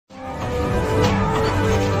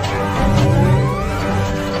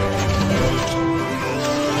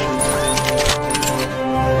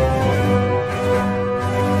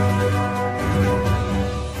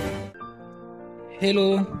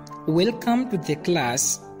Welcome to the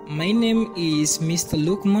class. My name is Mr.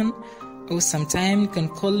 Lukman, or sometimes you can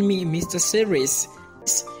call me Mr. Ceres.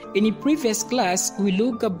 In the previous class, we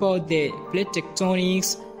looked about the plate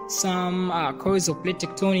tectonics, some causes of plate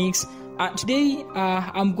tectonics. Today,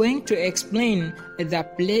 I'm going to explain the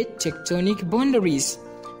plate tectonic boundaries.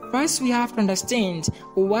 First, we have to understand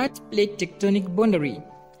what plate tectonic boundary.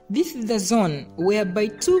 This is the zone whereby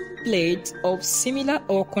two plates of similar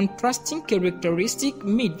or contrasting characteristics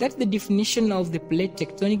meet. That's the definition of the plate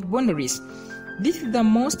tectonic boundaries. This is the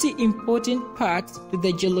most important part to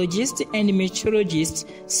the geologist and meteorologist,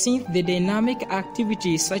 since the dynamic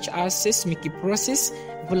activities such as seismic process,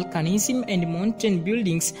 volcanism, and mountain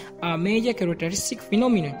buildings are major characteristic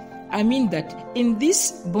phenomena. I mean that in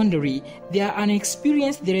this boundary, there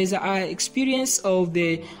is an experience of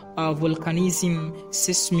the volcanism,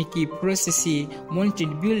 seismic process,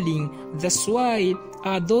 mountain building. That's why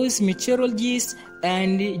those meteorologists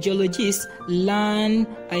and geologists learn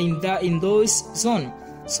in those zones.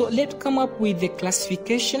 So let's come up with the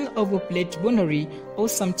classification of a plate boundary, or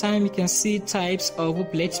sometimes you can see types of a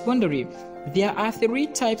plate boundary. There are three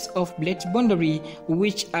types of plate boundary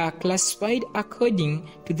which are classified according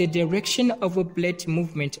to the direction of a plate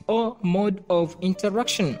movement or mode of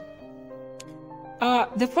interaction.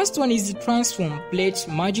 The first one is the transform plate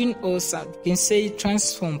margin, or you can say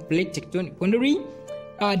transform plate tectonic boundary,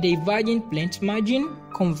 divergent plate margin,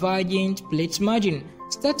 convergent plate margin.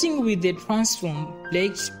 Starting with the transform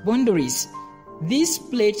plate boundaries. These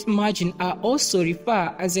plate margins are also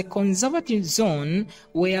referred as a conservative zone,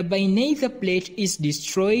 whereby neither plate is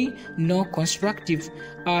destroyed nor constructive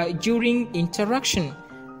during interaction.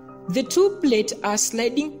 The two plates are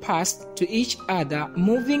sliding past to each other,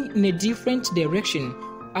 moving in a different direction.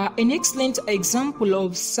 An excellent example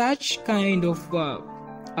of such kind of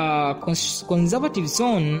conservative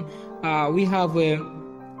zone, we have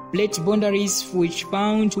plate boundaries which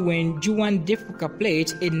found when Juan Defuca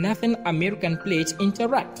plate and Northern American plate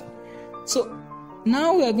interact. So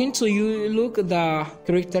now we are going to look at the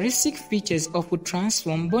characteristic features of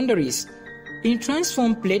transform boundaries. In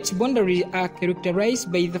transform plate boundaries are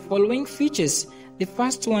characterized by the following features. The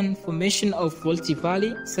first one, formation of faulty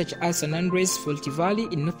valley, such as San Andres Faulty Valley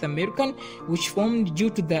in North American, which formed due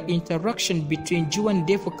to the interaction between Juan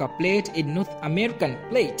Defuca plate and North American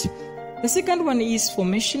plate. The second one is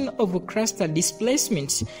formation of crustal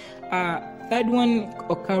displacements. Third one,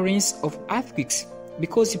 occurrence of earthquakes,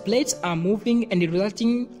 because the plates are moving and the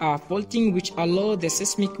resulting faulting, which allow the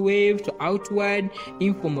seismic wave to outward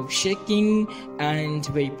in form of shaking and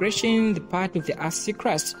vibration, the part of the earth's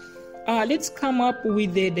crust. Let's come up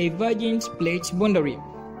with the divergent plate boundary.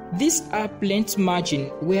 These are plate margin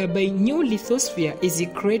whereby new lithosphere is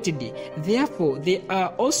created. Therefore, they are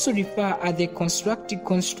also referred as the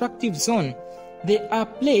constructive zone. They are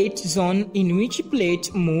plate zone in which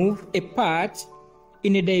plates move apart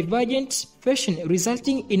in a divergent fashion,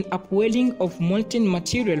 resulting in upwelling of molten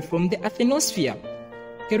material from the asthenosphere.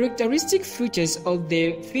 Characteristic features of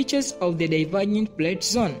the divergent plate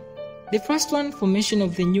zone. The first one, formation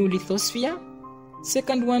of the new lithosphere.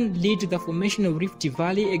 Second one, lead to the formation of Rift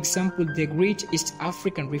Valley, example the Great East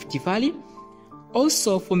African Rift Valley.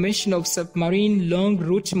 Also formation of submarine long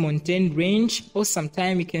route mountain range, or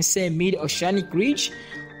sometimes you can say mid-oceanic ridge.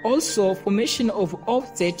 Also formation of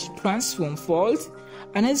offset transform fault.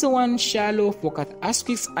 Another one, shallow focused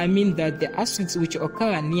earthquakes, I mean that the earthquakes which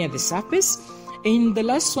occur near the surface. And the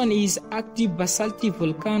last one is active basaltic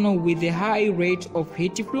volcano with a high rate of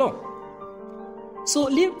heat flow. So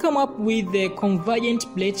let's come up with the convergent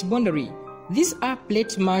plate boundary. These are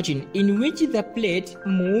plate margin in which the plate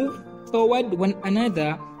move toward one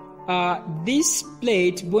another. These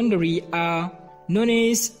plate boundary are known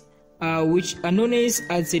as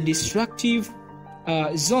a destructive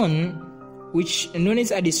zone,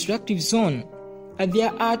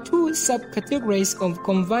 There are two subcategories of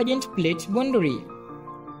convergent plate boundary.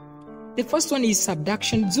 The first one is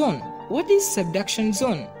subduction zone. What is subduction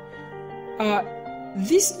zone?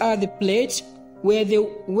 These are the plates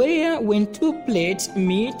where when two plates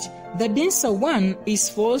meet, the denser one is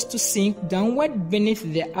forced to sink downward beneath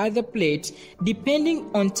the other plate, depending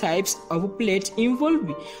on types of plate involved,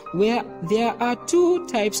 where there are two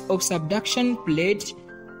types of subduction plate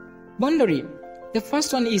boundary. The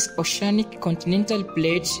first one is oceanic continental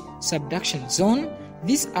plate subduction zone.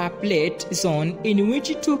 These are plate zones in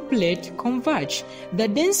which two plates converge. The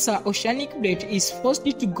denser oceanic plate is forced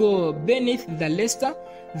to go beneath the less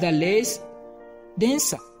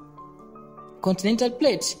denser continental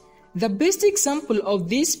plate. The best example of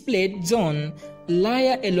this plate zone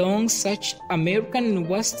lie along such American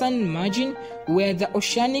western margin where the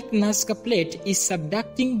oceanic Nazca Plate is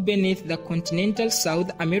subducting beneath the continental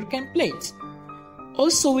South American plate.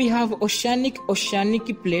 Also, we have oceanic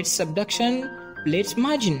plate subduction plate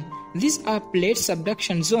margin. These are plate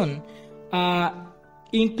subduction zone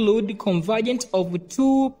include convergence of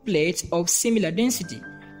two plates of similar density.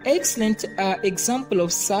 Excellent example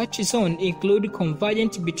of such zone include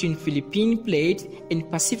convergence between Philippine plate and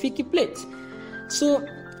Pacific plate. So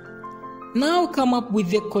now come up with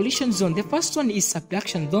the collision zone. The first one is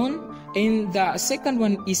subduction zone and the second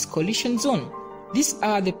one is collision zone. These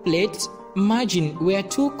are the plate margin where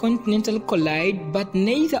two continental collide, but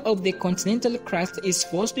neither of the continental crust is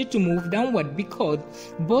forced to move downward because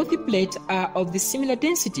both plates are of the similar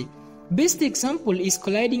density. Best example is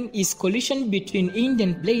collision between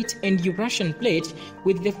Indian plate and Eurasian plate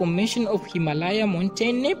with the formation of Himalaya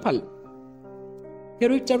mountain Nepal.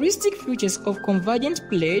 Characteristic features of convergent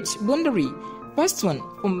plate boundary. First one,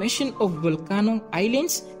 formation of volcano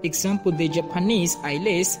islands, example the Japanese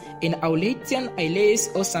islands and Aleutian islands,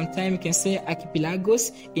 or sometimes you can say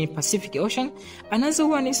archipelagos in Pacific Ocean. Another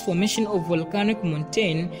one is formation of volcanic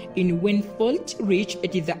mountain in when fault reach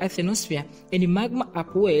at the atmosphere and magma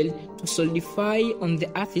upwell to solidify on the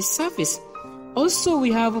Earth's surface. Also,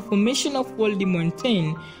 we have a formation of folding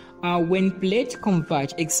mountain when plates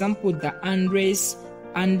converge, example the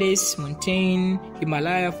Andes mountain,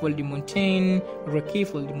 Himalaya folding mountain, Rocky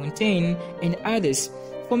folding mountain, and others.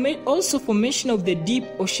 Also formation of the deep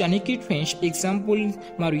oceanic trench, example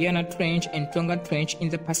Mariana Trench and Tonga Trench in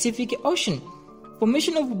the Pacific Ocean.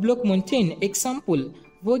 Formation of block mountain, example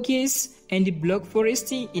Vosges and block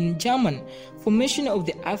forest in German. Formation of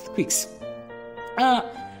the earthquakes.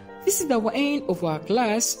 This is the end of our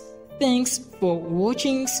class. Thanks for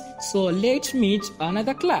watching. So let's meet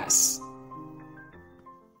another class.